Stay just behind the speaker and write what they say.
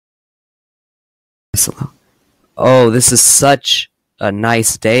Oh, this is such a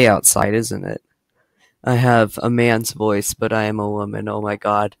nice day outside, isn't it? I have a man's voice, but I am a woman. Oh my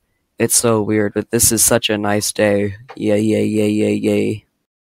god. It's so weird, but this is such a nice day. Yay, yay, yay, yay, yay.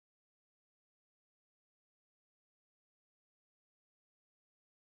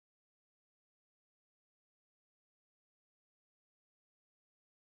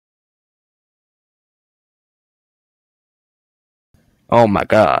 Oh my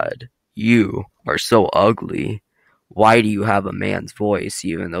god. You are so ugly. Why do you have a man's voice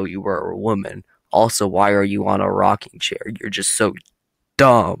even though you were a woman? Also, why are you on a rocking chair? You're just so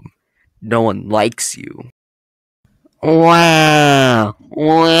dumb. No one likes you. Wow.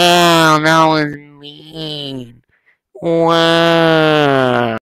 Wow, that was mean.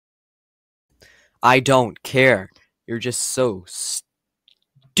 Wow. I don't care. You're just so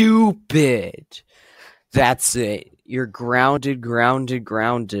stupid. That's it. You're grounded, grounded,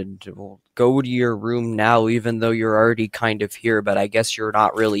 grounded. Well, go to your room now, even though you're already kind of here, but I guess you're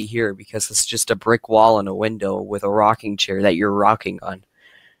not really here because it's just a brick wall and a window with a rocking chair that you're rocking on.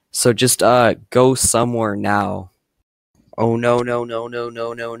 So just, go somewhere now. Oh no no no no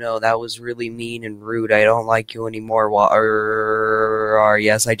no no no! That was really mean and rude. I don't like you anymore.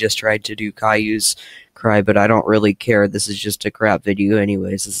 Yes, I just tried to do Caillou's cry, but I don't really care. This is just a crap video,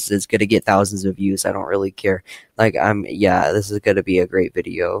 anyways. This is gonna get thousands of views. I don't really care. Like yeah, this is gonna be a great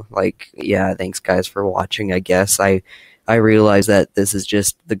video. Like yeah, thanks guys for watching. I guess I realize that this is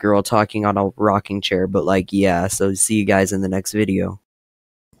just the girl talking on a rocking chair, but like yeah. So see you guys in the next video.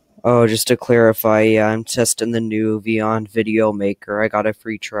 Oh, just to clarify, yeah, I'm testing the new Vyond video maker. I got a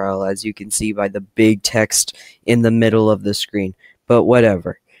free trial, as you can see by the big text in the middle of the screen. But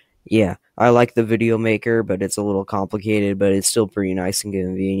whatever. Yeah, I like the video maker, but it's a little complicated, but it's still pretty nice and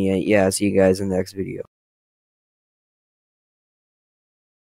convenient. Yeah, see you guys in the next video.